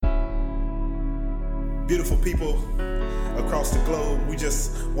beautiful people across the globe. We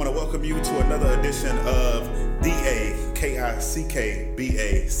just want to welcome you to another edition of DAKICKBACK,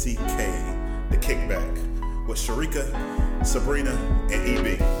 The Kickback, with Sharika, Sabrina, and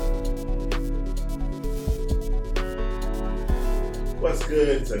EB. What's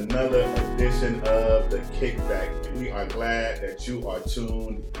good? It's another edition of The Kickback. We are glad that you are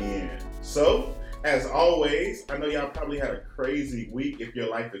tuned in. So, as always, I know y'all probably had a crazy week. If your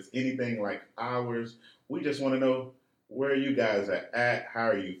life is anything like ours, we just want to know where you guys are at. How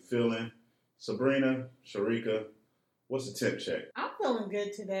are you feeling? Sabrina, Sharika, what's the temp check? I'm feeling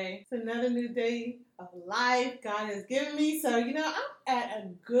good today. It's another new day of life God has given me. So, I'm at a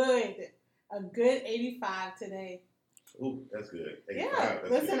good 85 today. Ooh, that's good. 85, yeah,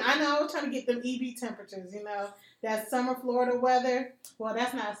 listen, good. I know I was trying to get them EB temperatures, that summer Florida weather. Well,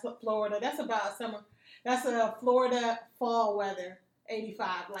 that's not Florida. That's about summer. That's a Florida fall weather,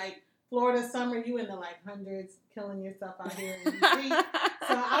 85. Like, Florida summer, you in the, hundreds, killing yourself out here in the heat.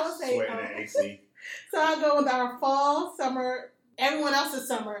 So I would say... Sweating in AC. So I'll go with our fall, summer, everyone else's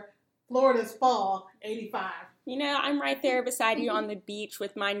summer, Florida's fall, 85. I'm right there beside you on the beach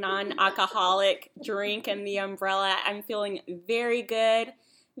with my non-alcoholic drink and the umbrella. I'm feeling very good,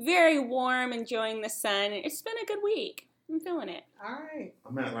 very warm, enjoying the sun. It's been a good week. I'm feeling it. All right.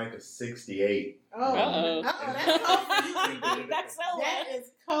 I'm at a 68. Oh, that's cold for you. That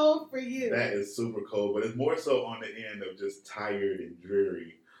is cold for you. That is super cold, but it's more so on the end of just tired and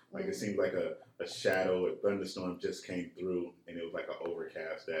dreary. It seems like a shadow, a thunderstorm just came through, and it was like an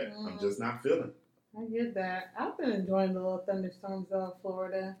overcast that I'm just not feeling. I get that. I've been enjoying the little thunderstorms of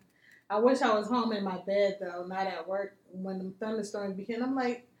Florida. I wish I was home in my bed, though, not at work. When the thunderstorms begin, I'm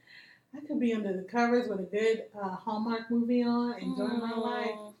like, I could be under the covers with a good Hallmark movie on, enjoying my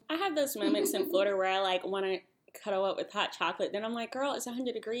life. I have those moments in Florida where I, want to cuddle up with hot chocolate. Then I'm like, girl, it's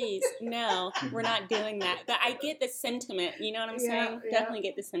 100 degrees. No, we're not doing that. But I get the sentiment. You know what I'm saying? Yeah. Definitely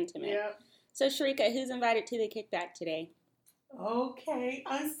get the sentiment. Yeah. So, Sharika, who's invited to the kickback today? Okay,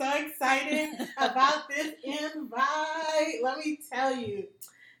 I'm so excited about this invite. Let me tell you,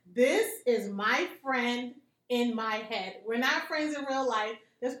 this is my friend in my head. We're not friends in real life.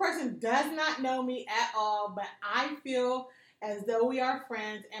 This person does not know me at all, but I feel as though we are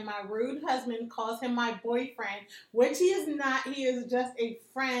friends, and my rude husband calls him my boyfriend, which he is not. He is just a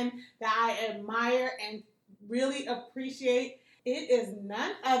friend that I admire and really appreciate. It is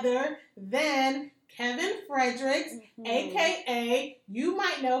none other than Kevin Fredericks, a.k.a. you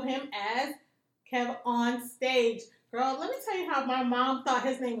might know him as Kev on Stage. Girl, let me tell you how my mom thought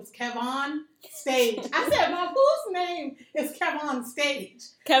his name was Kevon Stage. I said, Mom, whose name is Kevon Stage?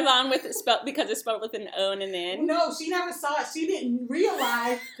 Kevon because it's spelled with an O and an N? No, she never saw it. She didn't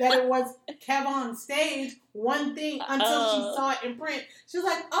realize that it was Kevon Stage, one thing, until she saw it in print. She was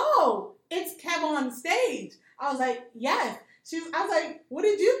like, oh, it's Kevon Stage. I was like, yes. I was like, what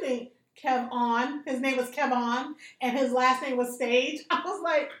did you think? Kevon. His name was Kevon, and his last name was Stage. I was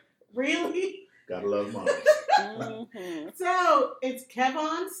like, really? Gotta love mom. Mm-hmm. So, it's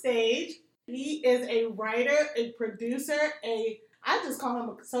Kevon Stage. He is a writer, a producer, I just call him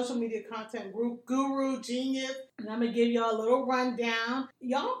a social media content guru, genius. And I'm going to give y'all a little rundown.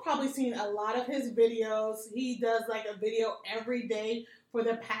 Y'all probably seen a lot of his videos. He does a video every day for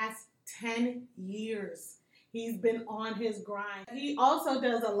the past 10 years. He's been on his grind. He also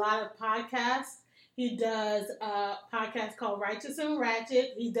does a lot of podcasts. He does a podcast called Righteous and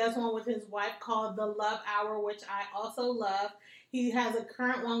Ratchet. He does one with his wife called The Love Hour, which I also love. He has a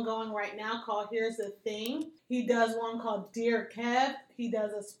current one going right now called Here's the Thing. He does one called Dear Kev. He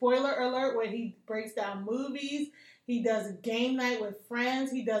does a spoiler alert where he breaks down movies. He does a game night with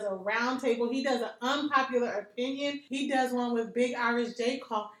friends. He does a round table. He does an unpopular opinion. He does one with Big Irish J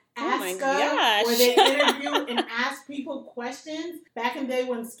called Ask Us, where they interview and ask people questions. Back in the day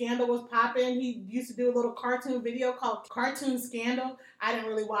when Scandal was popping, he used to do a little cartoon video called Cartoon Scandal. I didn't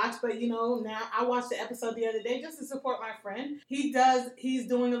really watch, but now I watched the episode the other day just to support my friend. He's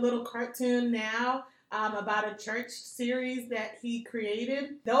doing a little cartoon now about a church series that he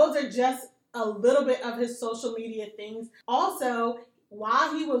created. Those are just a little bit of his social media things. Also,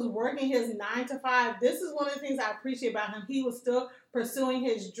 while he was working his 9 to 5, this is one of the things I appreciate about him. He was still pursuing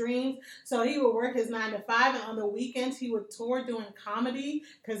his dreams. So he would work his 9 to 5, and on the weekends he would tour doing comedy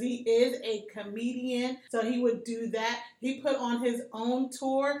because he is a comedian. So he would do that. He put on his own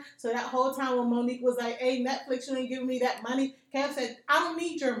tour. So that whole time when Monique was like, hey, Netflix, you ain't giving me that money, Kev said, I don't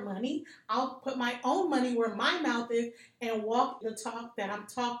need your money. I'll put my own money where my mouth is and walk the talk that I'm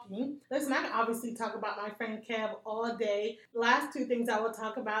talking. Listen, I can obviously talk about my friend Kev all day. Last two things I will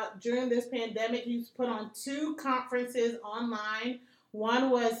talk about. During this pandemic, he's put on 2 conferences online. One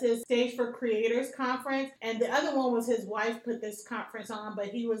was his Stage for Creators conference, and the other one was his wife put this conference on, but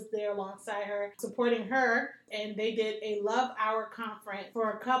he was there alongside her, supporting her, and they did a Love Hour conference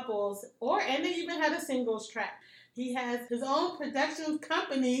for couples, and they even had a singles track. He has his own production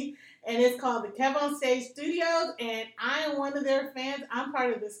company, and it's called the Kev on Stage Studios, and I am one of their fans. I'm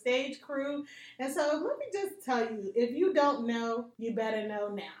part of the stage crew, and so let me just tell you, if you don't know, you better know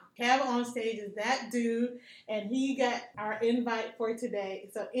now. Kev on Stage is that dude, and he got our invite for today.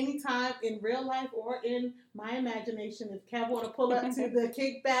 So anytime in real life or in my imagination, if Kev want to pull up to the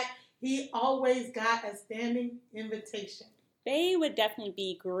kickback, he always got a standing invitation. They would definitely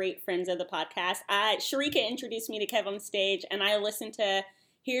be great friends of the podcast. Sharika introduced me to Kev on Stage, and I listened to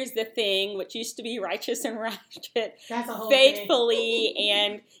Here's the Thing, which used to be Righteous and Ratchet, that's a whole faithfully.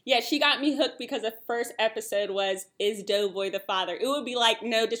 And yeah, she got me hooked because the first episode was, Is Doughboy the Father? It would be like,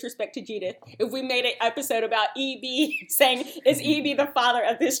 no disrespect to Judith, if we made an episode about EB saying, is EB the father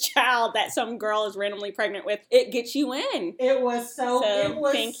of this child that some girl is randomly pregnant with? It gets you in. It was so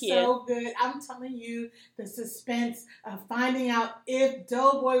thank you. So good. I'm telling you, the suspense of finding out if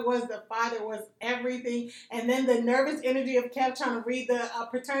Doughboy was the father was everything. And then the nervous energy of Kev trying to read the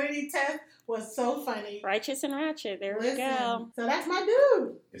paternity test was so funny. Righteous and Ratchet. There we go. So that's my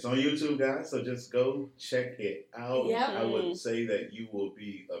dude. It's on YouTube, guys, so just go check it out. Yep. I would say that you will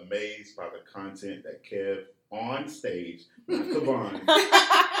be amazed by the content that Kev on Stage, not Kevon,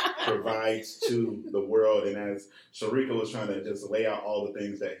 provides to the world. And as Sharika was trying to just lay out all the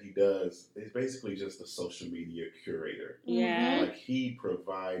things that he does, it's basically just a social media curator. Yeah. Like, he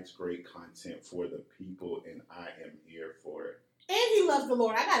provides great content for the people, and I am here for it. And he loves the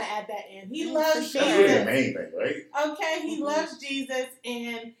Lord. I got to add that in. He loves sure. That's Jesus. really the main thing, right? Okay, he loves Jesus,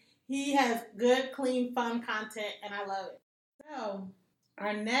 and he has good, clean, fun content, and I love it. So,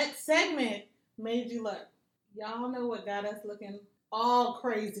 our next segment, Made You Look. Y'all know what got us looking all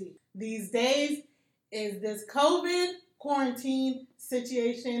crazy these days is this COVID, quarantine,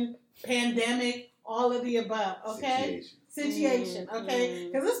 situation, pandemic, all of the above, okay? Situation, okay?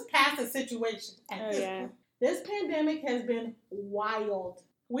 Because it's past a situation at this point. This pandemic has been wild.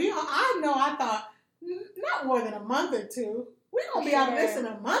 I thought not more than a month or two. We're going to be out of this in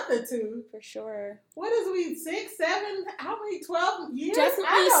a month or two. For sure. What is we, 6, 7, how many, 12 years?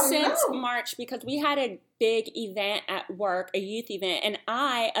 Definitely since March, because we had a big event at work, a youth event, and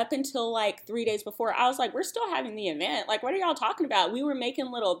up until like 3 days before, I was like, we're still having the event. Like, what are y'all talking about? We were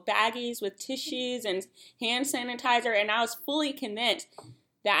making little baggies with tissues and hand sanitizer, and I was fully convinced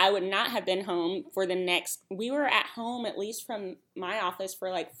that I would not have been home for we were at home at least from my office for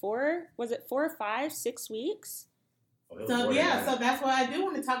like 4 or 5, 6 weeks? So that's what I do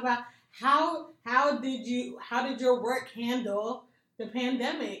want to talk about. How did your work handle the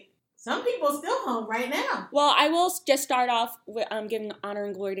pandemic? Some people are still home right now. Well, I will just start off with giving honor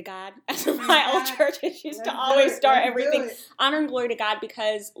and glory to God. As my old church used to always start everything. Honor and glory to God,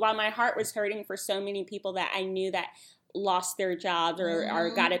 because while my heart was hurting for so many people that I knew that lost their jobs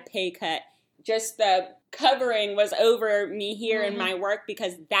or got a pay cut, just the covering was over me here in my work,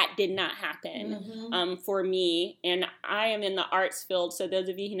 because that did not happen for me. And I am in the arts field, so those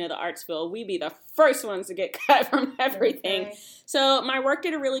of you who know the arts field, we be the first ones to get cut from everything. Okay. So my work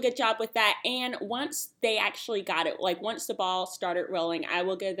did a really good job with that. And once they actually got it, like once the ball started rolling, I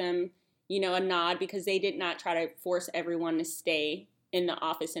will give them, a nod, because they did not try to force everyone to stay in the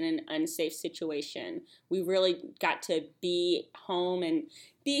office in an unsafe situation. We really got to be home and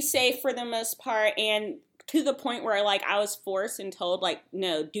be safe for the most part, and to the point where I was forced and told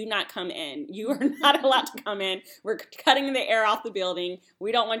no, do not come in. You are not allowed to come in. We're cutting the air off the building.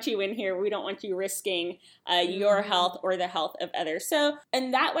 We don't want you in here. We don't want you risking your health or the health of others. So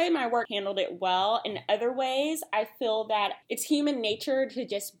in that way, my work handled it well. In other ways, I feel that it's human nature to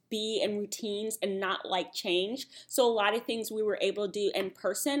just be in routines and not like change. So a lot of things we were able to do in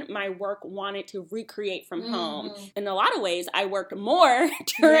person, my work wanted to recreate from home. In a lot of ways, I worked more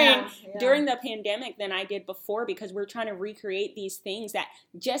during the pandemic than I did before, because we're trying to recreate these things that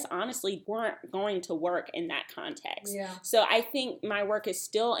just honestly weren't going to work in that context. Yeah. So I think my work is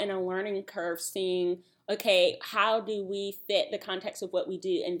still in a learning curve, seeing, okay, how do we fit the context of what we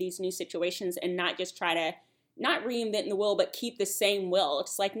do in these new situations, and not just try to not reinvent the wheel, but keep the same wheel.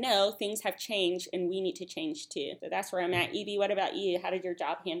 It's like, no, things have changed and we need to change too. So that's where I'm at. Evie, what about you? How did your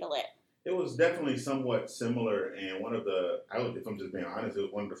job handle it? It was definitely somewhat similar, and if I'm just being honest,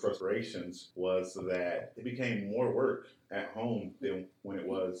 one of the frustrations was that it became more work at home than when it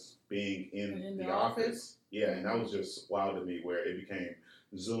was being in the office. Yeah, and that was just wild to me, where it became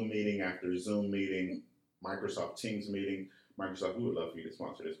Zoom meeting after Zoom meeting, Microsoft Teams meeting. Microsoft, we would love for you to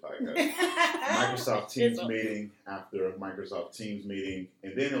sponsor this podcast. Microsoft Teams meeting after Microsoft Teams meeting.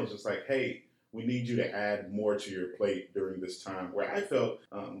 And then it was just like, hey, we need you to add more to your plate during this time, where I felt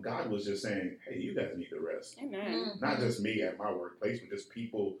God was just saying, hey, you guys need to rest. Amen. Not just me at my workplace, but just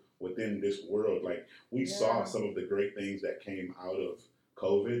people within this world. Like, we saw some of the great things that came out of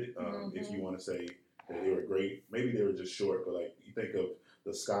COVID. If you want to say that they were great, maybe they were just short, but like, you think of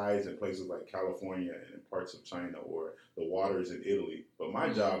the skies in places like California and in parts of China, or the waters in Italy. But my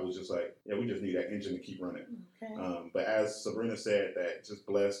job was just like, yeah, we just need that engine to keep running. Okay. But as Sabrina said, that just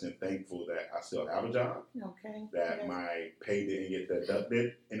blessed and thankful that I still have a job, Okay. that my pay didn't get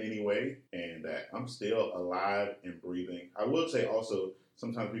deducted in any way, and that I'm still alive and breathing. I will say also,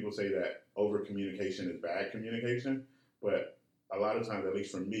 sometimes people say that over communication is bad communication, but a lot of times, at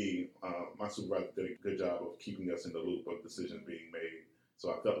least for me, my supervisor did a good job of keeping us in the loop of decisions being made. So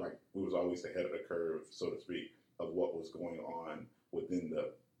I felt like we was always ahead of the curve, so to speak, of what was going on within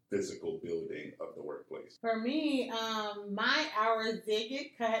the physical building of the workplace. For me, my hours did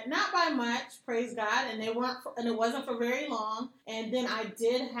get cut, not by much, praise God, and it wasn't for very long. And then I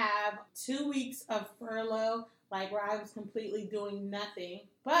did have 2 weeks of furlough, like where I was completely doing nothing,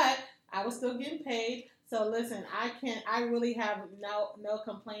 but I was still getting paid. So listen, I really have no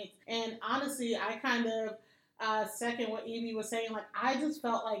complaints. And honestly, I kind of second what Evie was saying. Like, I just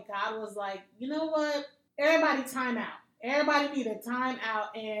felt like God was like, you know what? Everybody time out. Everybody need a time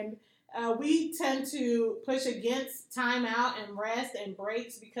out. And we tend to push against time out and rest and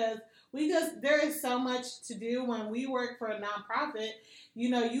breaks because there is so much to do when we work for a nonprofit. You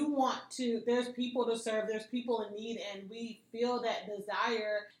know, there's people to serve, there's people in need, and we feel that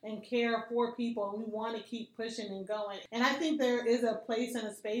desire and care for people, and we want to keep pushing and going. And I think there is a place and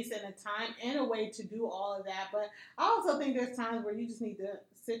a space and a time and a way to do all of that. But I also think there's times where you just need to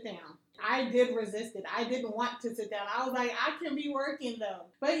sit down. I did resist it. I didn't want to sit down. I was like, I can be working though.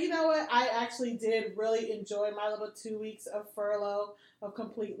 But you know what? I actually did really enjoy my little 2 weeks of furlough, of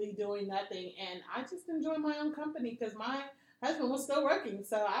completely doing nothing. And I just enjoy my own company because my husband was still working.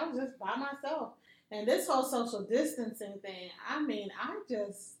 So I was just by myself. And this whole social distancing thing, I mean,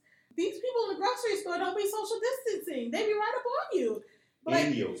 these people in the grocery store don't be social distancing. They be right up on you. But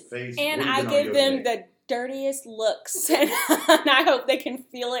in your face. And I give them the dirtiest looks, and I hope they can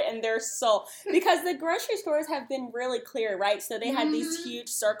feel it in their soul, because the grocery stores have been really clear, right? So they had these huge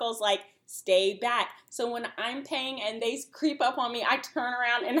circles like stay back. So when I'm paying and they creep up on me, I turn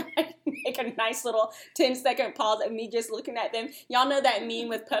around and I make a nice little 10-second pause of me just looking at them. Y'all know that meme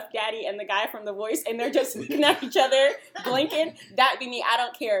with Puff Daddy and the guy from The Voice, and they're just looking at each other, blinking? That'd be me. I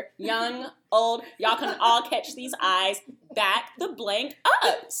don't care. Young, old, y'all can all catch these eyes. Back the blank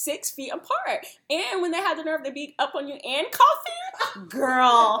up, 6 feet apart. And when they have the nerve to be up on you and coughing,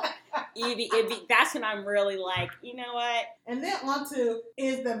 girl, Evie, that's when I'm really like, you know what? And then onto,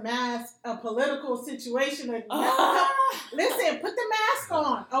 is the mask a political situation? Or listen, put the mask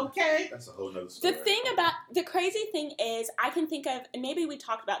on, okay? That's a whole nother story. The crazy thing is, I can think of, and maybe we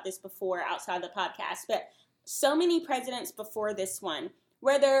talked about this before outside the podcast, but so many presidents before this one,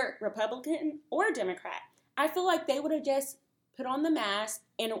 whether Republican or Democrat, I feel like they would have just put on the mask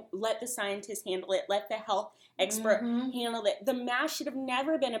and let the scientists handle it, let the health expert handle it. The mask should have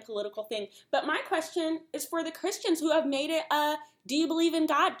never been a political thing. But my question is for the Christians who have made it a, do you believe in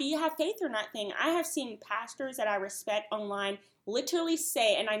God? Do you have faith or not thing? I have seen pastors that I respect online literally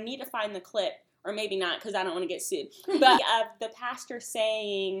say, and I need to find the clip, or maybe not because I don't want to get sued, but of the pastor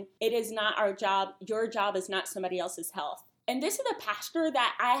saying, it is not our job, your job is not somebody else's health. And this is a pastor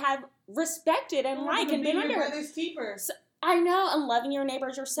that I have respected and liked and been under. Your brother's keeper. So, I know, and loving your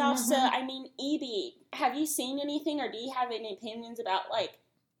neighbors yourself. So, I mean, Evie, have you seen anything, or do you have any opinions about, like,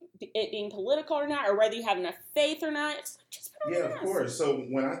 it being political or not, or whether you have enough faith or not? Just put on the mask. Of course. So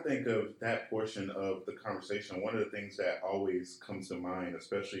when I think of that portion of the conversation, one of the things that always comes to mind,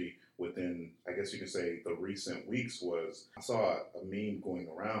 especially within, I guess you could say, the recent weeks, was I saw a meme going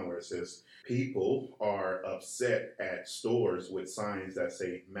around where it says, people are upset at stores with signs that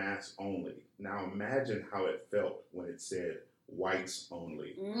say mask only. Now imagine how it felt when it said whites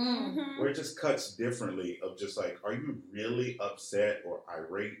only, where it just cuts differently of just like, are you really upset or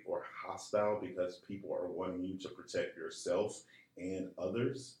irate or hostile because people are wanting you to protect yourself and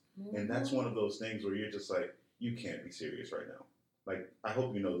others? And that's one of those things where you're just like, you can't be serious right now. Like, I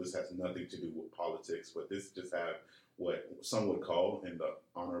hope you know this has nothing to do with politics, but this just have what some would call, in the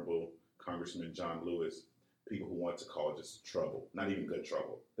Honorable Congressman John Lewis, people who want to call just trouble. Not even good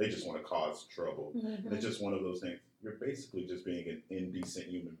trouble. They just want to cause trouble. And it's just one of those things. You're basically just being an indecent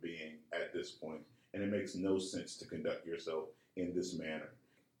human being at this point, and it makes no sense to conduct yourself in this manner.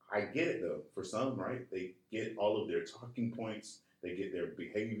 I get it though. For some, right? They get all of their talking points, they get their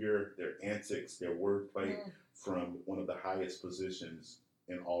behavior, their antics, their wordplay from one of the highest positions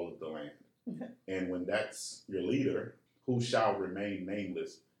in all of the land. And when that's your leader, who shall remain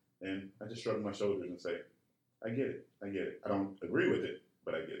nameless, then I just shrug my shoulders and say, I get it. I get it. I don't agree with it,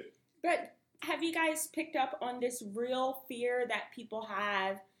 but I get it. But have you guys picked up on this real fear that people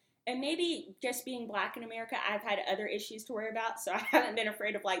have? And maybe just being Black in America, I've had other issues to worry about, so I haven't been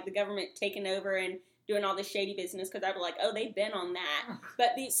afraid of like the government taking over and doing all this shady business, because I'd be like, oh, they've been on that.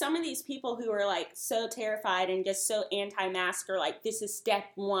 But some of these people who are like so terrified and just so anti-mask are like, this is step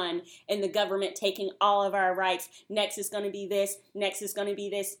one in the government taking all of our rights. Next is going to be this. Next is going to be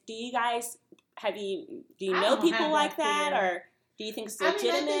this. Do you guys do you know people like that, or do you think it's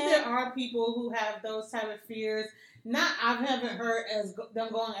legitimate? I think there are people who have those type of fears. I haven't heard them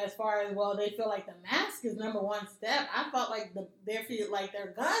going as far as, well, they feel like the mask is number one step. I felt like they feel like their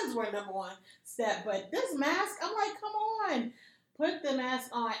guns were number one step. But this mask, I'm like, come on, put the mask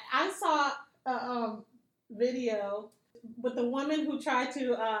on. I saw a video with the woman who tried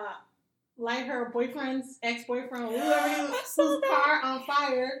to light her ex-boyfriend, or whoever, whose car on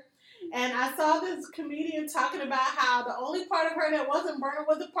fire. And I saw this comedian talking about how the only part of her that wasn't burned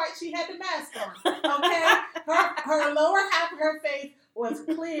was the part she had the mask on. Okay? Her lower half of her face was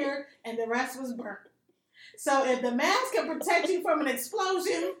clear and the rest was burnt. So if the mask can protect you from an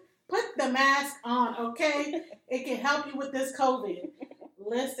explosion, put the mask on, okay? It can help you with this COVID.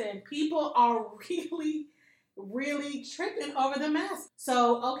 Listen, people are really, really tripping over the mask.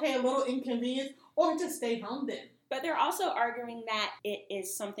 So, okay, a little inconvenience, or just stay home then. But they're also arguing that it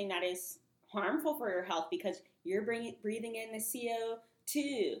is something that is harmful for your health because you're breathing in the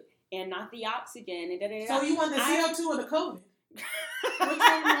CO2 and not the oxygen. And So you want the CO2 or the COVID? Which one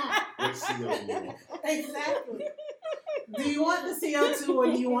you want? What CO you want? Exactly. Do you want the CO2 or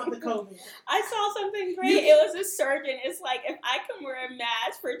do you want the COVID? I saw something great. It was a surgeon. It's like, if I can wear a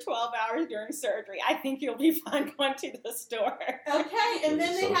mask for 12 hours during surgery, I think you'll be fine going to the store. Okay, and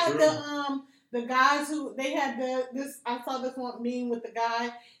then they had the guys who, they had I saw this one meme with the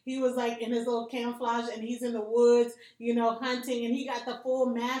guy, he was like in his little camouflage and he's in the woods, hunting, and he got the full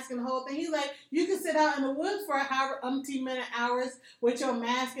mask and the whole thing. He's like, you can sit out in the woods for however minute hours with your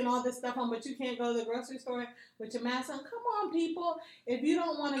mask and all this stuff on, but you can't go to the grocery store with your mask on. Come on, people. If you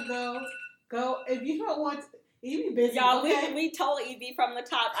don't want to go. If you don't want to, you be busy. Y'all, okay? we told EB from the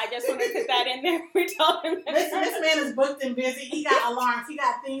top. I just want to put that in there. We told him that. Listen, this man is booked and busy. He got alarms. He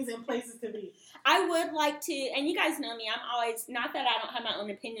got things and places to be. I would like to, and you guys know me, I'm always, not that I don't have my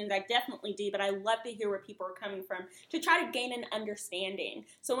own opinions, I definitely do, but I love to hear where people are coming from to try to gain an understanding.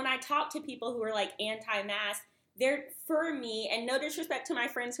 So when I talk to people who are like anti-mask, they're for me, and no disrespect to my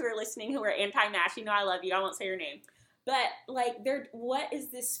friends who are listening who are anti-mask, I love you, I won't say your name, but like, what is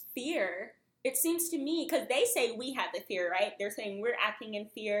this fear? It seems to me, because they say we have the fear, right? They're saying we're acting in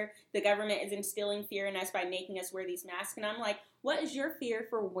fear. The government is instilling fear in us by making us wear these masks. And I'm like, what is your fear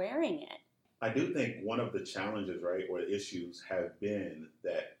for wearing it? I do think one of the challenges, right, or issues have been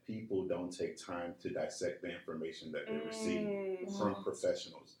that people don't take time to dissect the information that they receive from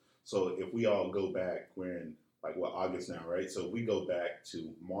professionals. So if we all go back, we're in August now, right? So we go back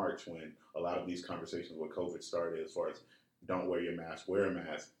to March when a lot of these conversations with COVID started as far as don't wear your mask, wear a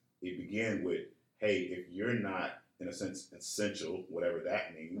mask. It began with, hey, if you're not, in a sense, essential, whatever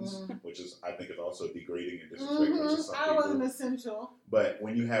that means, which is, I think, is also degrading and disrespectful to some people. I wasn't essential. But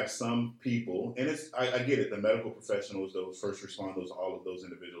when you have some people, and I get it, the medical professionals, those first responders, all of those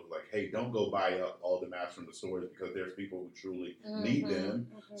individuals, like, hey, don't go buy up all the masks from the stores because there's people who truly need them.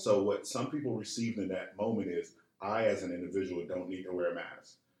 So what some people received in that moment is, I, as an individual, don't need to wear a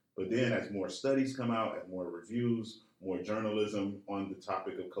mask. But then as more studies come out, as more reviews, more journalism on the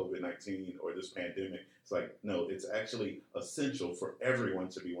topic of COVID-19 or this pandemic, it's like, no, it's actually essential for everyone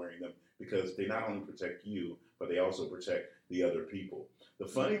to be wearing them because they not only protect you, but they also protect the other people. The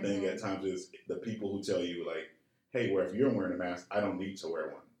funny thing at times is the people who tell you like, hey, well, if you're wearing a mask, I don't need to wear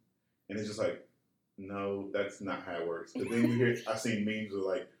one. And it's just like, no, that's not how it works. But then you hear, I've seen memes of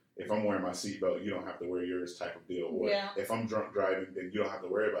like, if I'm wearing my seatbelt, you don't have to wear yours type of deal. Or if I'm drunk driving, then you don't have to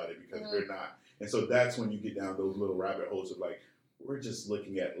worry about it because you're not. And so that's when you get down those little rabbit holes of like, we're just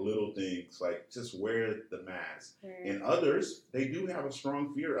looking at little things like just wear the mask. And others, they do have a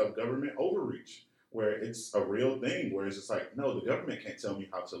strong fear of government overreach, where it's a real thing, where it's just like, no, the government can't tell me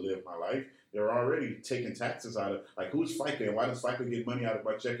how to live my life. They're already taking taxes out of, like, who's FICA and why does FICA get money out of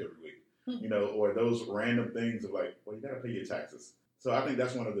my check every week? Or those random things of like, well, you got to pay your taxes. So I think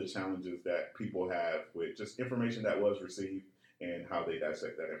that's one of the challenges that people have with just information that was received and how they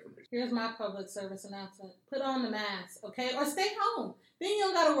dissect that information. Here's my public service announcement. Put on the mask, okay? Or stay home. Then you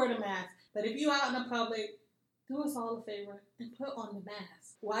don't got to wear the mask. But if you out in the public, do us all a favor and put on the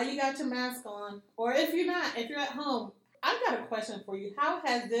mask. While you got your mask on, or if you're not, if you're at home, I've got a question for you. How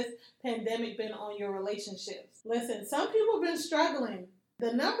has this pandemic been on your relationships? Listen, some people have been struggling.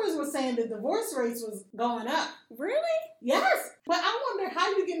 The numbers were saying the divorce rates was going up. Really? Yes. But I wonder how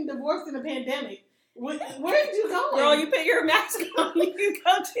you getting divorced in a pandemic. Where did you go? Girl, you put your mask on. You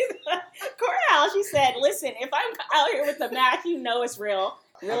go to the courthouse. You said, listen, if I'm out here with the mask, you know it's real.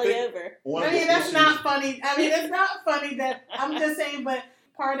 Really over. I mean, that's not funny. I mean, it's not funny that I'm just saying, but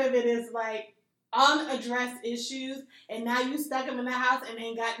part of it is like unaddressed issues, and now you stuck them in the house and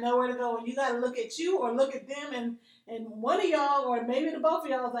ain't got nowhere to go, and you got to look at you or look at them, and one of y'all, or maybe the both of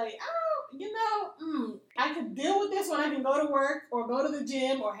y'all is like, oh, I could deal with this when I can go to work or go to the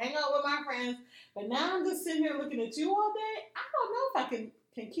gym or hang out with my friends, but now I'm just sitting here looking at you all day. I don't know if I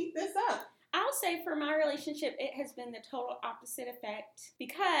can keep this up. I'll say for my relationship, it has been the total opposite effect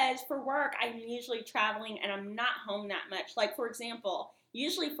because for work, I'm usually traveling and I'm not home that much. Like, for example,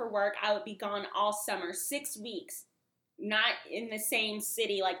 usually for work, I would be gone all summer, 6 weeks, not in the same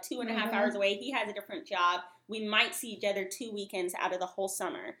city, like 2.5 hours away. He has a different job. We might see each other 2 weekends out of the whole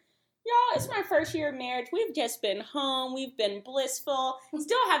summer. Y'all, it's my first year of marriage. We've just been home. We've been blissful.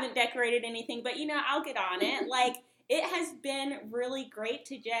 Still haven't decorated anything, but, I'll get on it. Like, it has been really great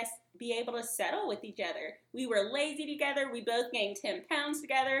to just be able to settle with each other. We were lazy together. We both gained 10 pounds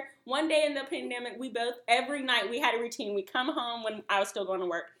together. One day in the pandemic, every night we had a routine. We'd come home when I was still going to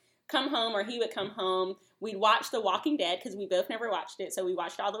work, come home, or he would come home. We'd watch The Walking Dead because we both never watched it. So we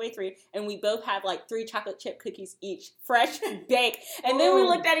watched it all the way through. And we both had like 3 chocolate chip cookies each, fresh baked. And then we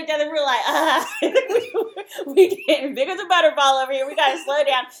looked at each other. We were like, we getting big as a butterball over here. We got to slow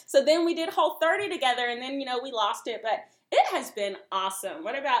down. So then we did Whole30 together. And then, we lost it. But it has been awesome.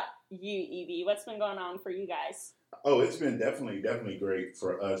 What about you, Evie? What's been going on for you guys? Oh, it's been definitely great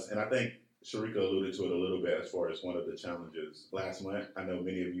for us. And I think Sharika alluded to it a little bit as far as one of the challenges last month. I know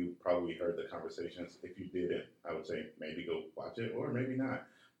many of you probably heard the conversations. If you didn't, I would say maybe go watch it or maybe not.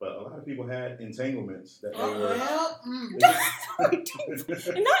 But a lot of people had entanglements that they were...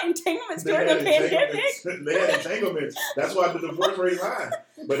 Not entanglements during the pandemic. They had entanglements. That's why the divorce rate high.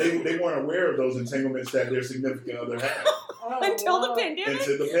 But they weren't aware of those entanglements that their significant other had. Until the pandemic?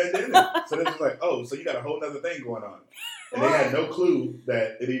 Until the pandemic. So they was like, so you got a whole other thing going on. And they had no clue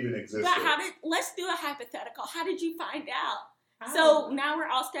that it even existed. But let's do a hypothetical. How did you find out? So now we're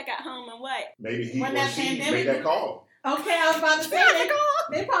all stuck at home and what? Maybe he or she made that call. Okay, I was about to say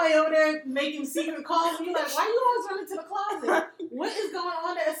they probably over there making secret calls and you're like, why you always running to the closet? What is going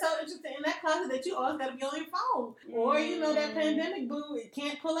on that is so interesting in that closet that you always got to be on your phone? Or, that pandemic boo, it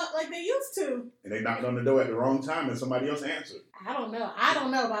can't pull up like they used to. And they knocked on the door at the wrong time and somebody else answered. I don't know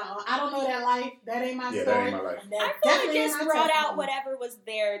that life. That ain't my story. That ain't my life. I feel like it just brought out whatever was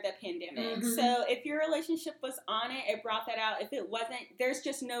there, the pandemic. Mm-hmm. So if your relationship was on it, it brought that out. If it wasn't, there's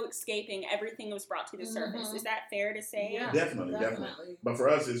just no escaping. Everything was brought to the surface. Is that fair to say? Yeah, definitely. But for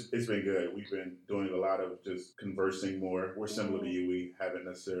us, it's been good. We've been doing a lot of just conversing more. We're similar to you. We haven't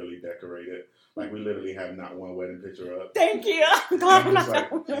necessarily decorated. Like, we literally have not one wedding picture up. Thank you. I'm just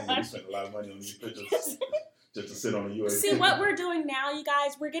like, we spent a lot of money on these pictures. Just to sit on the USB. See, what we're doing now, you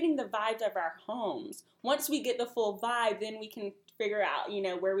guys, we're getting the vibes of our homes. Once we get the full vibe, then we can figure out,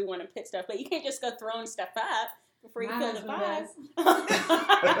 where we want to put stuff. But you can't just go throwing stuff up before you feel the vibe.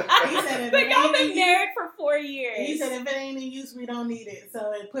 But y'all been married for 4 years. He said if it ain't in use, we don't need it.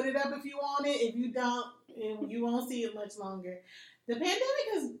 So put it up if you want it. If you don't, you won't see it much longer. The pandemic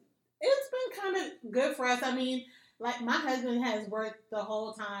it's been kind of good for us. I mean, like, my husband has worked the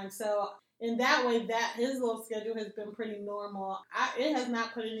whole time, so in that way, that his little schedule has been pretty normal. It has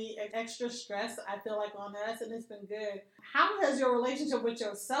not put any extra stress, I feel like, on us, and it's been good. How has your relationship with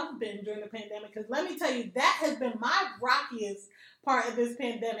yourself been during the pandemic? Because let me tell you, that has been my rockiest part of this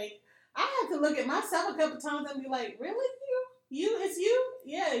pandemic. I had to look at myself a couple times and be like, really? It's you?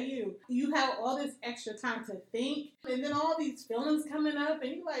 Yeah, you. You have all this extra time to think, and then all these feelings coming up,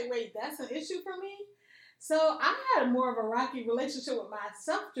 and you're like, wait, that's an issue for me? So I had more of a rocky relationship with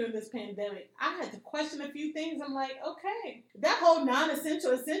myself during this pandemic. I had to question a few things. I'm like, okay, that whole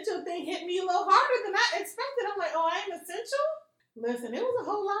non-essential thing hit me a little harder than I expected. I'm like, I ain't essential? Listen, it was a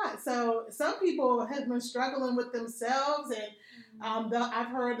whole lot. So some people have been struggling with themselves, and I've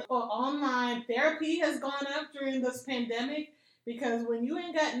heard online therapy has gone up during this pandemic, because when you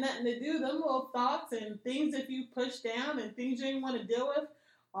ain't got nothing to do, them little thoughts and things that you push down and things you ain't want to deal with,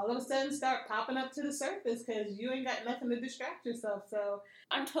 all of a sudden start popping up to the surface because you ain't got nothing to distract yourself. So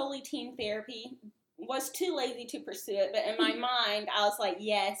I'm totally team therapy. was too lazy to pursue it, but in my mind, I was like,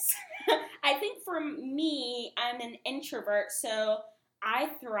 yes. I think for me, I'm an introvert, so I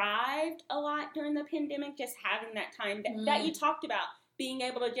thrived a lot during the pandemic, just having that time that you talked about, being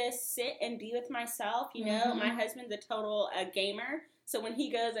able to just sit and be with myself. You know, my husband's a total gamer, so when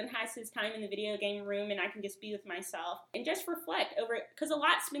he goes and has his time in the video game room and I can just be with myself and just reflect over it, because a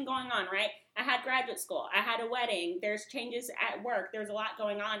lot's been going on, right? I had graduate school, I had a wedding, there's changes at work, there's a lot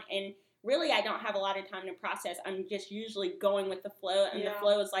going on, and really I don't have a lot of time to process. I'm just usually going with the flow, and the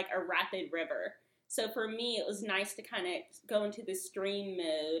flow is like a rapid river. So for me, it was nice to kind of go into the stream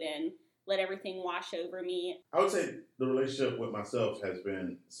mode and let everything wash over me. I would say the relationship with myself has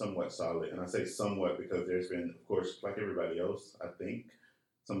been somewhat solid. And I say somewhat because there's been, of course, like everybody else, I think,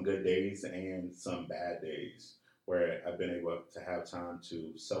 some good days and some bad days where I've been able to have time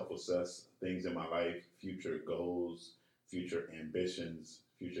to self-assess things in my life, future goals, future ambitions,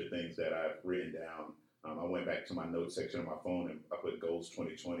 future things that I've written down. I went back to my notes section of my phone and I put goals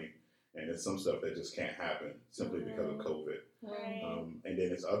 2020. And there's some stuff that just can't happen simply because of COVID. Right. And then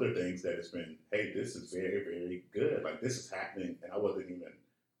there's other things that it's been, hey, this is very, very good. Like, this is happening, and I wasn't even,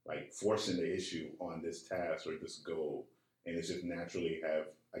 like, forcing the issue on this task or this goal. And it's just naturally have,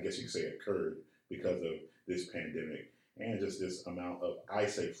 I guess you could say, occurred because of this pandemic. And just this amount of, I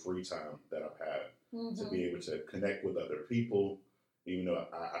say, free time that I've had to be able to connect with other people, even though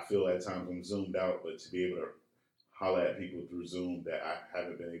I feel at times I'm zoomed out, but to be able to holler at people through Zoom that I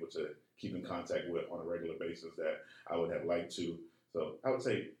haven't been able to keep in contact with on a regular basis that I would have liked to. So I would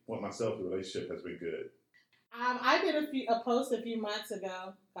say, with myself, the relationship has been good. I did a post a few months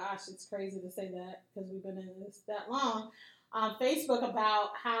ago. Gosh, it's crazy to say that because we've been in this that long. On Facebook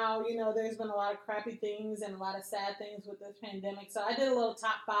about how, you know, there's been a lot of crappy things and a lot of sad things with this pandemic. So I did a little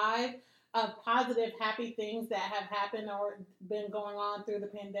top 5 of positive, happy things that have happened or been going on through the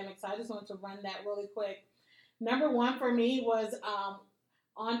pandemic. So I just wanted to run that really quick. Number 1 for me was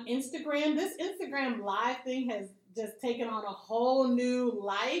on Instagram. This Instagram live thing has just taken on a whole new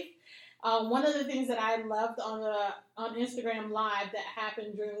life. One of the things that I loved on Instagram live that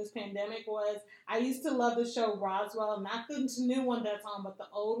happened during this pandemic was I used to love the show Roswell, not the new one that's on, but the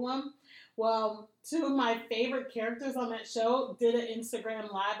old one. Well, 2 of my favorite characters on that show did an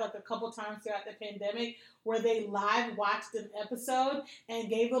Instagram live like a couple times throughout the pandemic where they live watched an episode and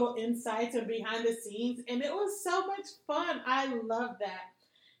gave little insights and behind the scenes. And it was so much fun. I love that.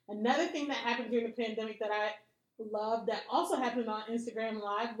 Another thing that happened during the pandemic that I love that also happened on Instagram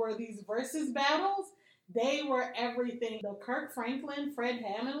Live were these versus battles. They were everything. The Kirk Franklin, Fred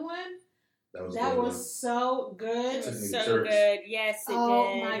Hammond one. That was so good. So good. Yes, it did.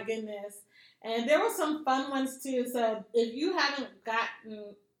 Oh my goodness. And there were some fun ones too. So if you haven't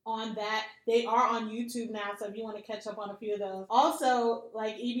gotten on that, they are on YouTube now. So if you want to catch up on a few of those. Also,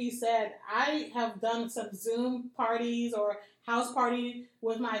 like Evie said, I have done some Zoom parties or house party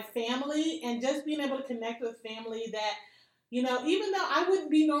with my family, and just being able to connect with family that, you know, even though I wouldn't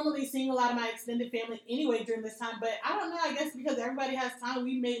be normally seeing a lot of my extended family anyway during this time, but I don't know, I guess because everybody has time,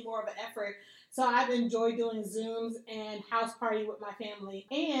 we made more of an effort. So I've enjoyed doing Zooms and house party with my family.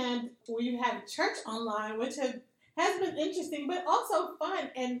 And we have church online, which has been interesting, but also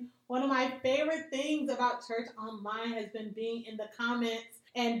fun. And one of my favorite things about church online has been being in the comments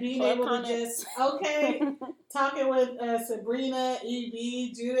and being able to just, talking with Sabrina,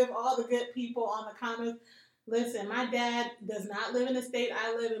 Evie, Judith, all the good people on the comments. Listen, my dad does not live in the state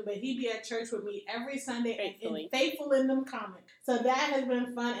I live in, but he be at church with me every Sunday and faithful in them comments. So that has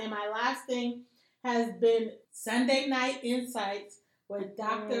been fun. And my last thing has been Sunday Night Insights with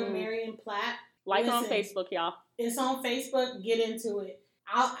Dr. Marion Platt. On Facebook, y'all. It's on Facebook. Get into it.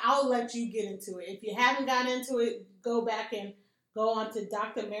 I'll let you get into it. If you haven't gotten into it, go back and go on to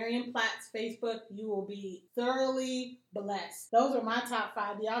Dr. Marion Platt's Facebook. You will be thoroughly blessed. Those are my top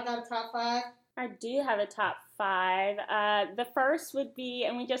 5. Do y'all got a top 5? I do have a top 5. The first would be,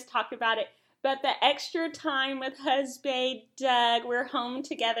 and we just talked about it, but the extra time with husband Doug. We're home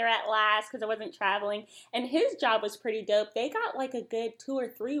together at last because I wasn't traveling. And his job was pretty dope. They got like a good 2 or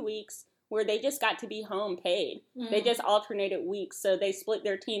 3 weeks where they just got to be home paid. They just alternated weeks, so they split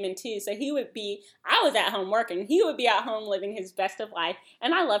their team in 2. So I was at home working, he would be at home living his best of life,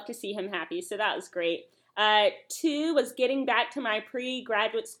 and I love to see him happy, so that was great. 2 was getting back to my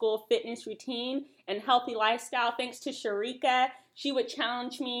pre-graduate school fitness routine and healthy lifestyle, thanks to Sharika. She would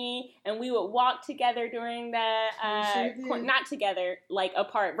challenge me, and we would walk together during the, not together, like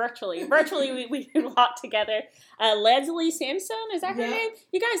apart, virtually. Virtually, we would walk together. Leslie Sampson, is that her name?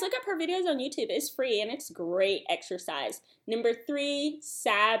 You guys, look up her videos on YouTube. It's free, and it's great exercise. Number 3,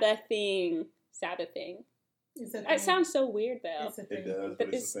 Sabbathing. That sounds so weird, though. It does,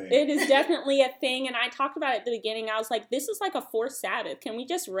 but it's a thing. It is definitely a thing, and I talked about it at the beginning. I was like, this is like a forced Sabbath. Can we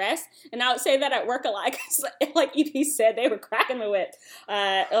just rest? And I would say that at work a lot, because like EP said, they were cracking the whip.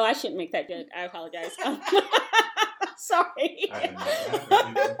 I shouldn't make that joke. I apologize. Sorry. I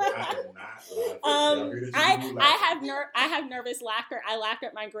have nervous laughter. I laughed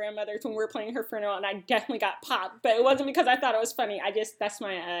at my grandmother's when we were playing her funeral, and I definitely got popped. But it wasn't because I thought it was funny. That's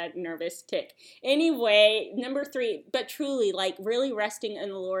my nervous tick. Anyway, number 3, but truly, like, really resting in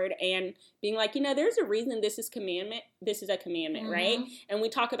the Lord and being like, there's a reason this is commandment. This is a commandment, right? And we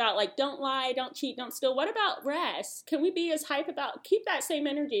talk about, like, don't lie, don't cheat, don't steal. What about rest? Can we be as hype about, keep that same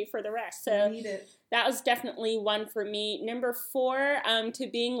energy for the rest? So that was definitely one for me. Number 4, to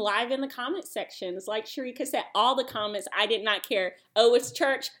being live in the comment sections. Like Sharika said, all the comments, I did not care. Oh, it's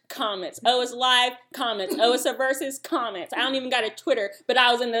church, comments. Oh, it's live, comments. Oh, it's a versus, comments. I don't even got a Twitter, but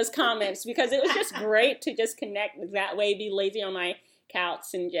I was in those comments because it was just great to just connect that way, be lazy on my couch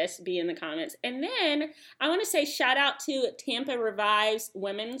and just be in the comments. And then I want to say shout out to Tampa Revives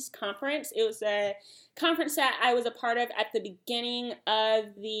Women's Conference. It was a conference that I was a part of at the beginning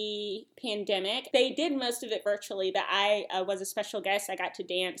of the pandemic. They did most of it virtually, but I was a special guest. I got to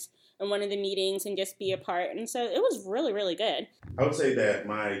dance in one of the meetings and just be a part. And so it was really, really good. I would say that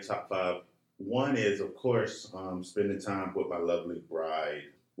my top 5, one is, of course, spending time with my lovely bride.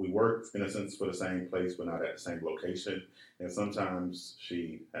 We work, in a sense, for the same place, but not at the same location. And sometimes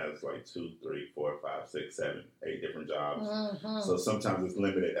she has like 2, 3, 4, 5, 6, 7, 8 different jobs. So sometimes it's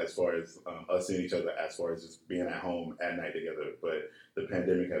limited as far as us seeing each other, as far as just being at home at night together. But the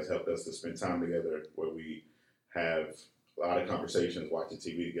pandemic has helped us to spend time together, where we have a lot of conversations, watching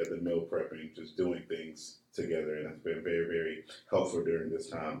TV together, meal prepping, just doing things together. And it's been very, very helpful during this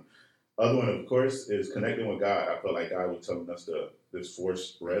time. Other one, of course, is connecting with God. I feel like God was telling us this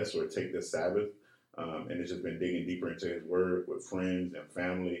forced rest or take this Sabbath. And it's just been digging deeper into His Word with friends and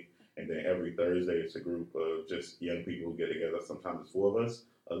family. And then every Thursday, it's a group of just young people who get together. Sometimes it's 4 of us.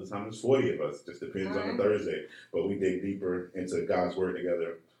 Other times it's 40 of us. Just depends on the Thursday. But we dig deeper into God's Word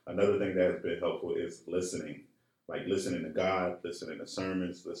together. Another thing that has been helpful is listening. Like listening to God, listening to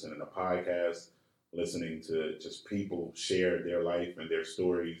sermons, listening to podcasts, listening to just people share their life and their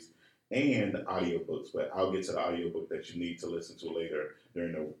stories. And audiobooks, but I'll get to the audiobook that you need to listen to later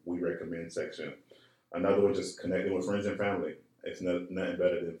during the We Recommend section. Another one, just connecting with friends and family. It's nothing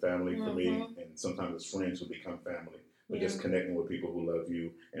better than family for me, and sometimes it's friends who become family. But just connecting with people who love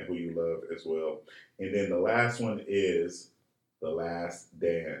you and who you love as well. And then the last one is The Last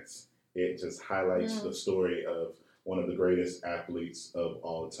Dance. It just highlights the story of one of the greatest athletes of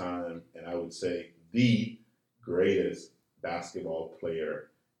all time, and I would say the greatest basketball player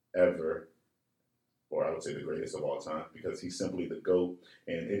ever, or I would say the greatest of all time, because he's simply the GOAT,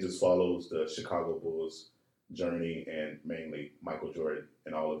 and it just follows the Chicago Bulls journey, and mainly Michael Jordan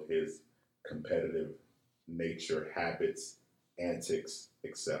and all of his competitive nature, habits, antics,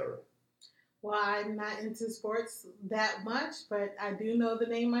 etc. Well, I'm not into sports that much, but I do know the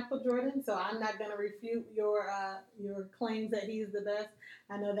name Michael Jordan, so I'm not going to refute your claims that he's the best.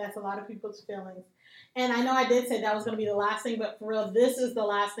 I know that's a lot of people's feelings. And I know I did say that was going to be the last thing, but for real, this is the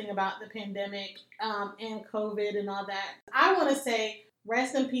last thing about the pandemic and COVID and all that. I want to say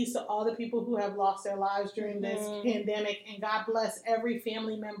rest in peace to all the people who have lost their lives during this pandemic, and God bless every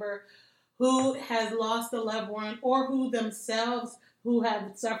family member who has lost a loved one or who themselves who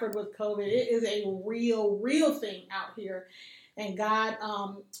have suffered with COVID. It is a real thing out here. And God,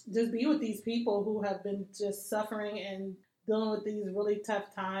 just be with these people who have been just suffering and dealing with these really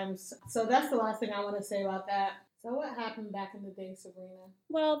tough times. So that's the last thing I want to say about that. So what happened back in the day, Sabrina?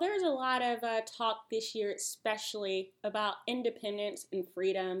 Well, there's a lot of talk this year, especially about independence and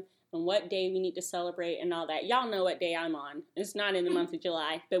freedom and what day we need to celebrate and all that. Y'all know what day I'm on. It's not in the month of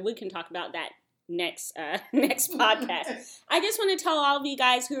July, but we can talk about that next podcast. I just want to tell all of you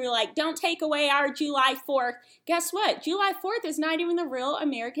guys who are like, don't take away our July 4th. Guess what? July 4th is not even the real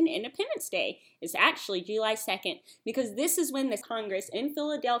American Independence Day. It's actually July 2nd, because this is when the Congress in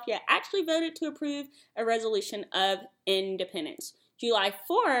Philadelphia actually voted to approve a resolution of independence. July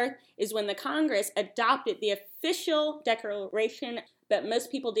 4th is when the Congress adopted the official declaration, but most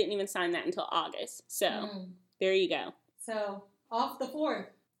people didn't even sign that until August. So there you go. So off the 4th.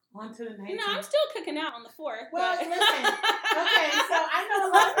 On to the 19th. No, I'm still cooking out on the 4th. Well, listen. Okay, so I know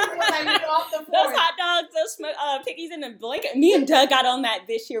a lot of people like me off the 4th. Those hot dogs, those smoked piggies in a blanket. Me and Doug got on that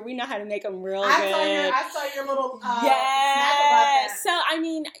this year. We know how to make them real good. I saw your little snap about that. So, I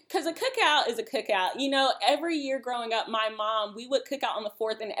mean, because a cookout is a cookout. You know, every year growing up, my mom, we would cook out on the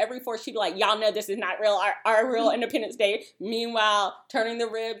 4th, and every 4th she'd be like, y'all know this is not real, our real Independence Day. Meanwhile, turning the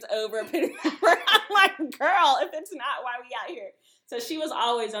ribs over, putting I'm like, girl, if it's not, why we out here? So she was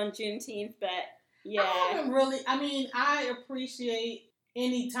always on Juneteenth, but yeah. I appreciate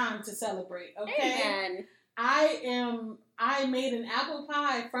any time to celebrate, okay? Amen. I made an apple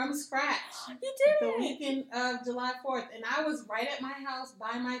pie from scratch. You did the weekend of July 4th, and I was right at my house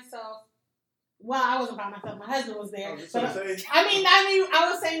by myself. Well, I wasn't by myself. My husband was there. I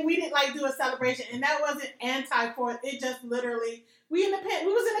was saying we didn't do a celebration, and that wasn't anti-4th. It just literally we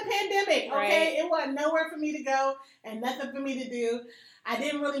was in a pandemic. Okay, right. It wasn't nowhere for me to go and nothing for me to do. I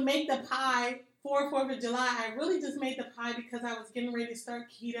didn't really make the pie for 4th of July. I really just made the pie because I was getting ready to start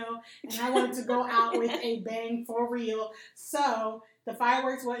keto and I wanted to go out with a bang for real. So the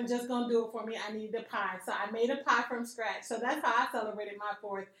fireworks wasn't just going to do it for me. I needed a pie. So I made a pie from scratch. So that's how I celebrated my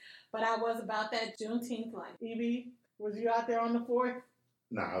 4th. But I was about that Juneteenth life. Evie, was you out there on the 4th?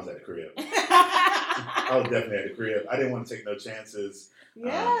 Nah, I was at the crib. I was definitely at the crib. I didn't want to take no chances.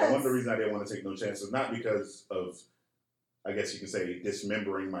 Yes. And one of the reasons I didn't want to take no chances, not because of, I guess you can say,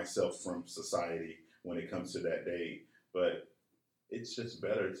 dismembering myself from society when it comes to that day, but it's just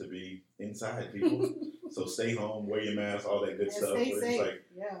better to be inside, people. So stay home, wear your mask, all that good stuff. Stay but safe.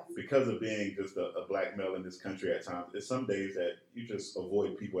 It's because of being just a black male in this country at times, there's some days that you just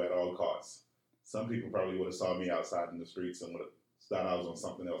avoid people at all costs. Some people probably would have saw me outside in the streets and would have thought I was on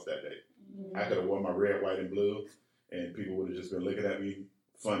something else that day. Mm-hmm. I could have worn my red, white, and blue, and people would have just been looking at me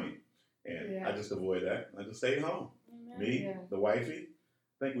funny. And I just avoid that. I just stayed home. Me, the wifey,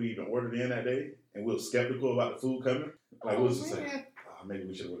 I think we even ordered in that day, and we were skeptical about the food coming. Like, we was just like, maybe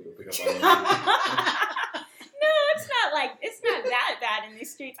we should have went to pick up our own. No, it's not that bad in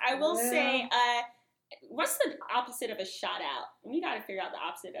these streets. I will say, what's the opposite of a shout out? We got to figure out the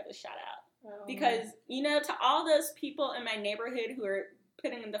opposite of a shout out. Because, to all those people in my neighborhood who are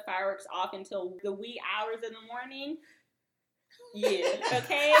putting the fireworks off until the wee hours in the morning,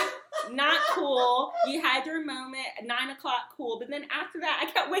 okay? Not cool. You had your moment at 9 o'clock, cool. But then after that,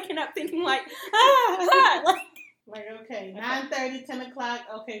 I kept waking up thinking okay, 9:30, 10 o'clock,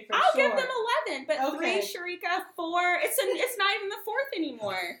 okay, for I'll sure. give them 11, but 3, Sharika, 4, it's not even the 4th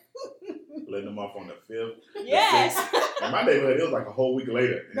anymore. Letting them off on the 5th. Yes. In my neighborhood, it was like a whole week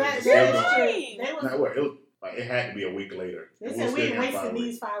later. That's true. It had to be a week later. They said we ain't wasting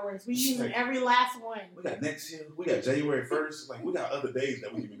these fireworks. We using every last one. We got next year. We got January 1st. We got other days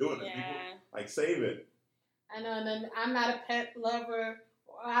that we can be doing this. People, save it. I know, and I'm not a pet lover.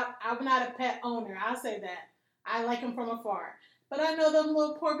 I'm not a pet owner. I'll say that. I like them from afar. But I know them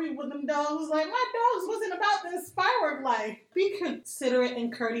little poor people with them dogs. My dogs wasn't about this firework life. Be considerate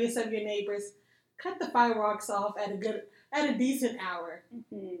and courteous of your neighbors. Cut the fireworks off at a decent hour.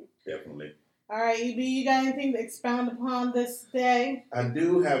 Mm-hmm. Definitely. All right, E.B., you got anything to expound upon this day? I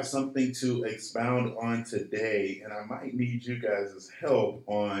do have something to expound on today, and I might need you guys' help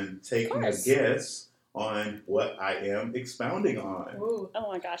on taking a guess on what I am expounding on. Ooh.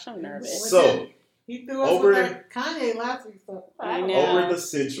 Oh my gosh, I'm nervous. So, he threw us with that Kanye last week. So over the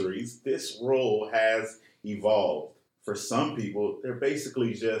centuries, this role has evolved. For some people, they're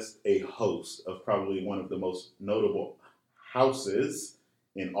basically just a host of probably one of the most notable houses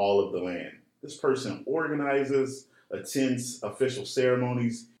in all of the land. This person organizes, attends official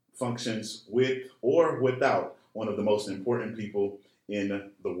ceremonies, functions with or without one of the most important people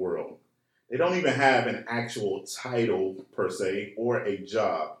in the world. They don't even have an actual title per se or a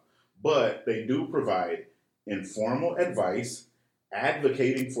job, but they do provide informal advice,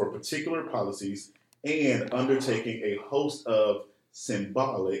 advocating for particular policies, and undertaking a host of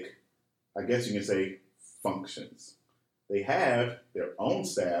symbolic, I guess you can say, functions. They have their own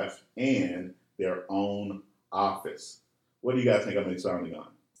staff and their own office. What do you guys think I'm expounding on?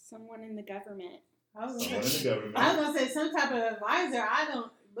 Someone in the government. I was going to say some type of advisor. I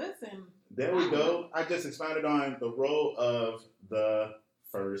don't listen. There we go. I just expounded on the role of the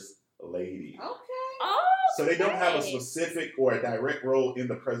First Lady. Okay. Oh, so they don't have a specific or a direct role in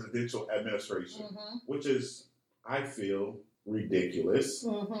the presidential administration, which is, I feel, ridiculous,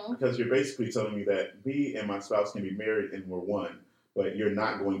 because you're basically telling me that me and my spouse can be married and we're one, but you're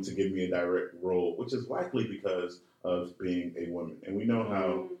not going to give me a direct role, which is likely because of being a woman. And we know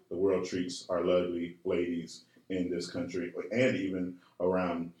how the world treats our lovely ladies in this country and even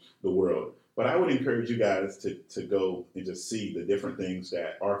around the world. But I would encourage you guys to go and just see the different things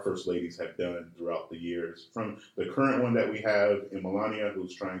that our first ladies have done throughout the years. From the current one that we have in Melania,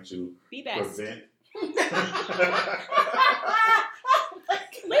 who's trying to prevent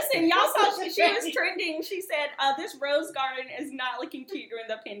Listen, y'all saw she was trending. She said, this rose garden is not looking cute during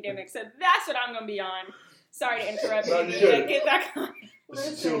the pandemic, so that's what I'm going to be on. Sorry to interrupt you. Get back on.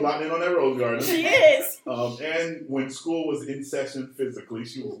 She was locked in on that rose garden. She is. And when school was in session physically,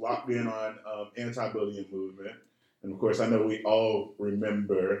 she was locked in on anti-bullying movement. And of course, I know we all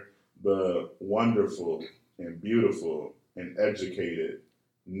remember the wonderful and beautiful and educated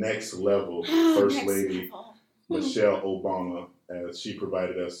next level First Lady Michelle Obama, as she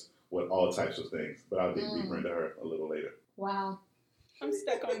provided us with all types of things. But I'll dig deeper into her a little later. Wow. I'm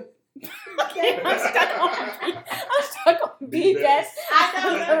stuck on. I'm stuck on Be Best.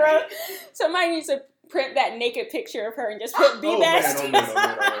 I know. Somebody needs to print that naked picture of her and just put Be Best. Man.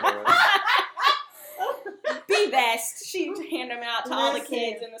 Be Best. She'd hand them out to all the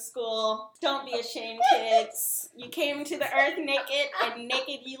kids in the school. Don't be ashamed, kids. You came to the earth naked, and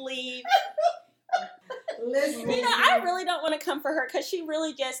naked you leave. Listen. You know, I really don't want to come for her because she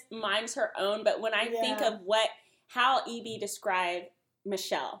really just minds her own. But when I think of how EB described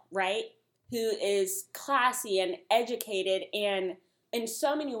Michelle, right, who is classy and educated and in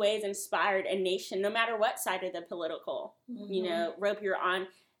so many ways inspired a nation, no matter what side of the political, you know, rope you're on.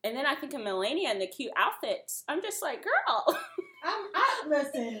 And then I think of Melania and the cute outfits. I'm just like, girl.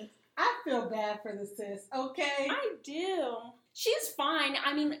 Listen, I feel bad for the sis, okay? I do. She's fine.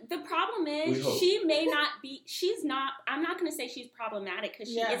 I mean, the problem is she may not be, I'm not going to say she's problematic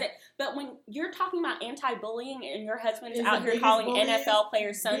because she isn't. But when you're talking about anti-bullying and your husband's out here calling NFL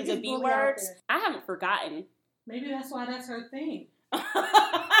players sons of B words, I haven't forgotten. Maybe that's why that's her thing.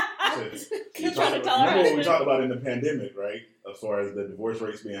 You're trying to tell her. Remember what we talked about in the pandemic, right? As far as the divorce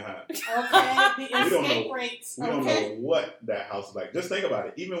rates being high. Okay, the escape rates. We don't know what that house is like. Just think about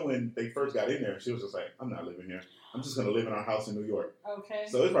it. Even when they first got in there, she was just like, I'm not living here. I'm just going to live in our house in New York. Okay.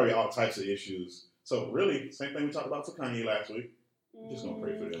 So there's probably all types of issues. So really, same thing we talked about for Kanye last week. I'm just going to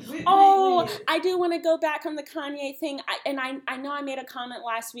pray for them. I do want to go back on the Kanye thing. I know I made a comment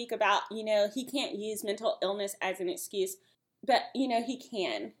last week about, you know, he can't use mental illness as an excuse. But, you know, he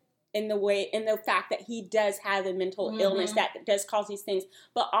can in the fact that he does have a mental illness that does cause these things.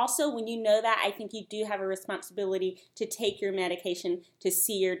 But also, when you know that, I think you do have a responsibility to take your medication, to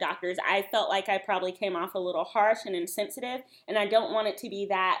see your doctors. I felt like I probably came off a little harsh and insensitive, and I don't want it to be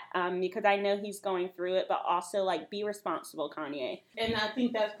that because I know he's going through it, but also, like, be responsible, Kanye. And I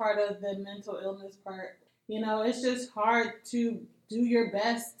think that's part of the mental illness part. You know, it's just hard to do your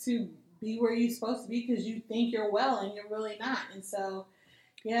best to be where you're supposed to be because you think you're well and you're really not. And so,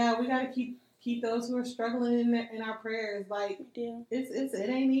 yeah, we got to keep those who are struggling in our prayers. Like, it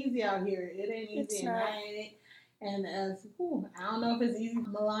ain't easy out here. It ain't easy. And I don't know if it's easy for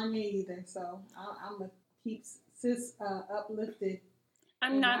Melania either. So I'm going to keep sis uplifted.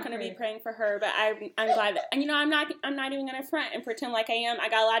 I'm not going to be praying for her, but I'm glad that, you know, I'm not even going to front and pretend like I am. I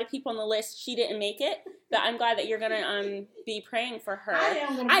got a lot of people on the list. She didn't make it, but I'm glad that you're going to be praying for her.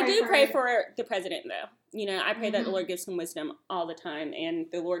 I do pray for the president, though. You know, I pray that the Lord gives him wisdom all the time and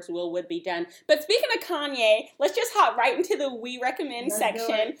the Lord's will would be done. But speaking of Kanye, let's just hop right into the We Recommend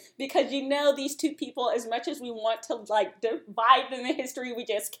section because, you know, these two people, as much as we want to, like, divide them in history, we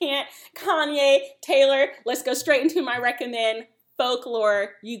just can't. Kanye, Taylor, let's go straight into my recommend.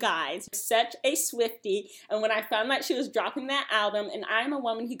 Folklore, you guys. Such a Swiftie. And when I found that she was dropping that album, and I'm a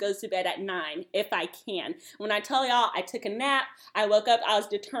woman who goes to bed at 9 if I can. When I tell y'all I took a nap, I woke up, I was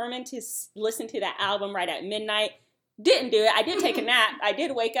determined to listen to that album right at midnight. Didn't do it. I did take a nap. I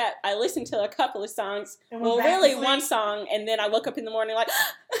did wake up. I listened to a couple of songs. Well, really one song, and then I woke up in the morning like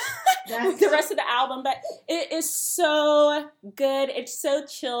the rest of the album. But it is so good. It's so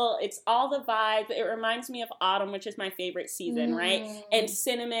chill. It's all the vibe. It reminds me of autumn, which is my favorite season, right? And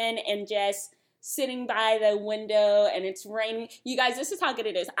cinnamon and just sitting by the window and it's raining. You guys, this is how good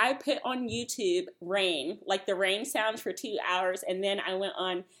it is. I put on YouTube rain, like the rain sounds for 2 hours, and then I went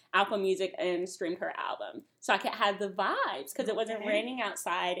on Apple Music and streamed her album so I could have the vibes because it wasn't raining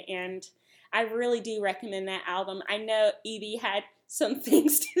outside. And I really do recommend that album. I know Evie had some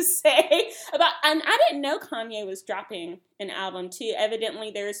things to say about, and I didn't know Kanye was dropping an album too.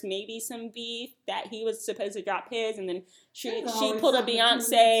 Evidently there's maybe some beef that he was supposed to drop his, and then she pulled a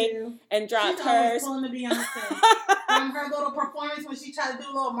Beyonce and dropped hers. She's always pulling the Beyonce. From her little performance when she tried to do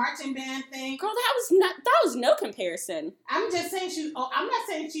a little marching band thing. Girl, that was no comparison. I'm just saying I'm not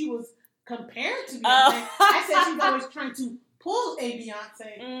saying she was compared to Beyonce. I said she's always trying to pull a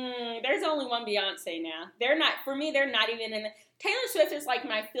Beyonce. There's only one Beyonce now. They're not even in the... Taylor Swift is like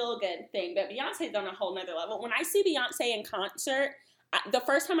my feel-good thing, but Beyonce's on a whole nother level. When I see Beyonce in concert, the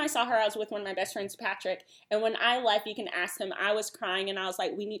first time I saw her, I was with one of my best friends, Patrick. And when I left, you can ask him, I was crying and I was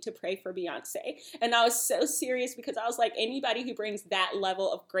like, we need to pray for Beyonce. And I was so serious because I was like, anybody who brings that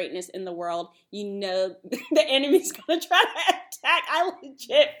level of greatness in the world, you know, the enemy's going to try to attack. I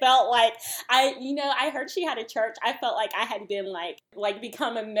legit felt like I heard she had a church. I felt like I had been like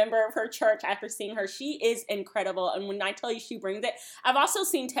become a member of her church after seeing her. She is incredible. And when I tell you she brings it, I've also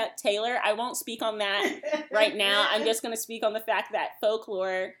seen Taylor. I won't speak on that right now. I'm just going to speak on the fact that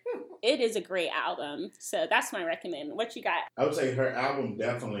Folklore, it is a great album. So that's my recommend. What you got? I would say her album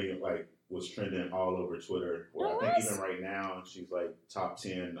definitely was trending all over Twitter. Well, I think even right now she's like top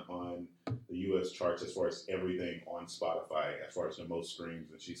 10 on the U.S. charts as far as everything on Spotify, as far as the most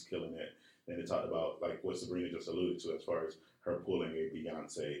streams, and she's killing it. Then they talked about like what Sabrina just alluded to as far as her pulling a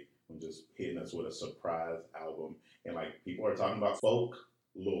Beyonce and just hitting us with a surprise album. And like people are talking about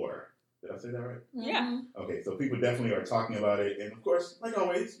Folklore. Did I say that right? Yeah. Okay, so people definitely are talking about it. And of course, like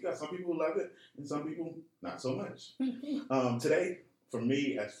always, you got some people who love it and some people not so much. Today, for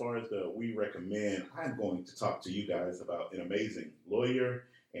me, as far as the We Recommend, I'm going to talk to you guys about an amazing lawyer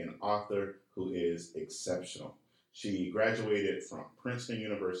and author who is exceptional. She graduated from Princeton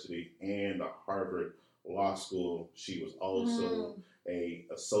University and the Harvard Law School. She was also an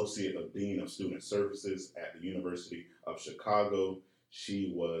associate of Dean of Student Services at the University of Chicago.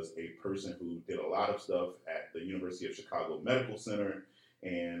 She was a person who did a lot of stuff at the University of Chicago Medical Center,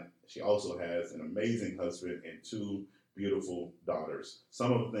 and she also has an amazing husband and 2 beautiful daughters.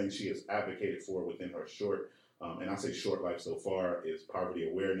 Some of the things she has advocated for within her short, and I say short life so far, is poverty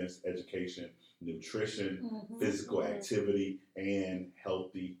awareness, education, nutrition, physical activity, and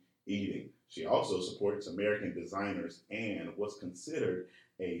healthy eating. She also supports American designers and was considered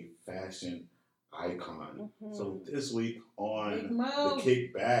a fashion icon. So this week on The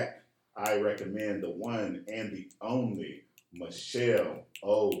Kickback, I recommend the one and the only Michelle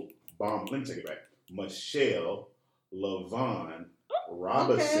Obama. Let me take it back. Michelle LaVaughn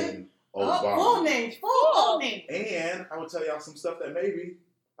Robinson Obama. Full name. And I will tell y'all some stuff that maybe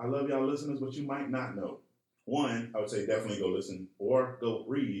I love y'all listeners, but you might not know. One, I would say definitely go listen or go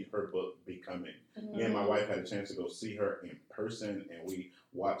read her book, Becoming. Me and my wife had a chance to go see her in person, and we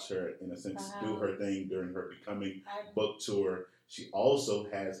watched her, in a sense, do her thing during her Becoming book tour. She also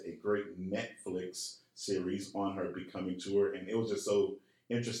has a great Netflix series on her Becoming tour, and it was just so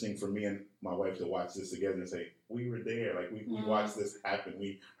interesting for me and my wife to watch this together and say, we were there. Like, we watched this happen.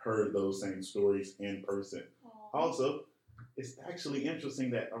 We heard those same stories in person. Also, it's actually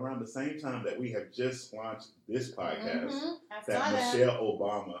interesting that around the same time that we have just launched this podcast, that Michelle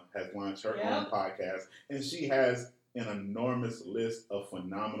Obama has launched her own podcast, and she has an enormous list of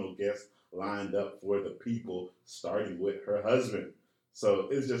phenomenal guests lined up for the people, starting with her husband. So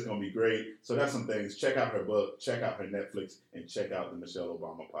it's just going to be great. So that's some things. Check out her book, check out her Netflix, and check out the Michelle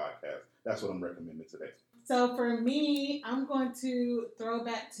Obama podcast. That's what I'm recommending today. So for me, I'm going to throw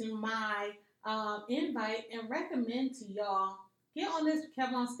back to my invite and recommend to y'all, get on this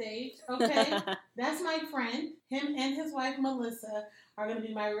Kev on Stage, okay? That's my friend. Him and his wife, Melissa, are going to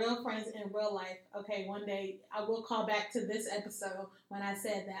be my real friends in real life. Okay, one day I will call back to this episode when I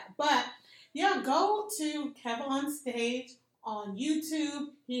said that. But, yeah, go to Kev on Stage on YouTube.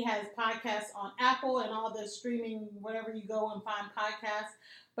 He has podcasts on Apple and all the streaming, wherever you go and find podcasts.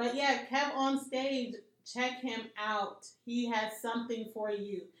 But, yeah, Kev on Stage, check him out. He has something for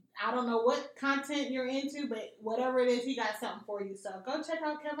you. I don't know what content you're into, but whatever it is, he got something for you. So go check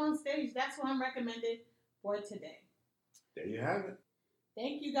out Kev on Stage. That's what I'm recommended for today. There you have it.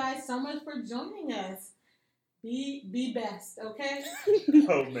 Thank you guys so much for joining us. Be best, okay?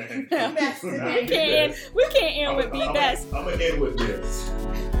 Oh, man. Be best today. We can't end with be best. I'm going to end with this.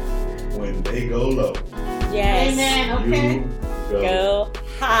 When they go low. Yes. Amen, okay? You go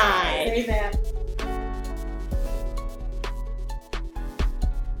high. Say that.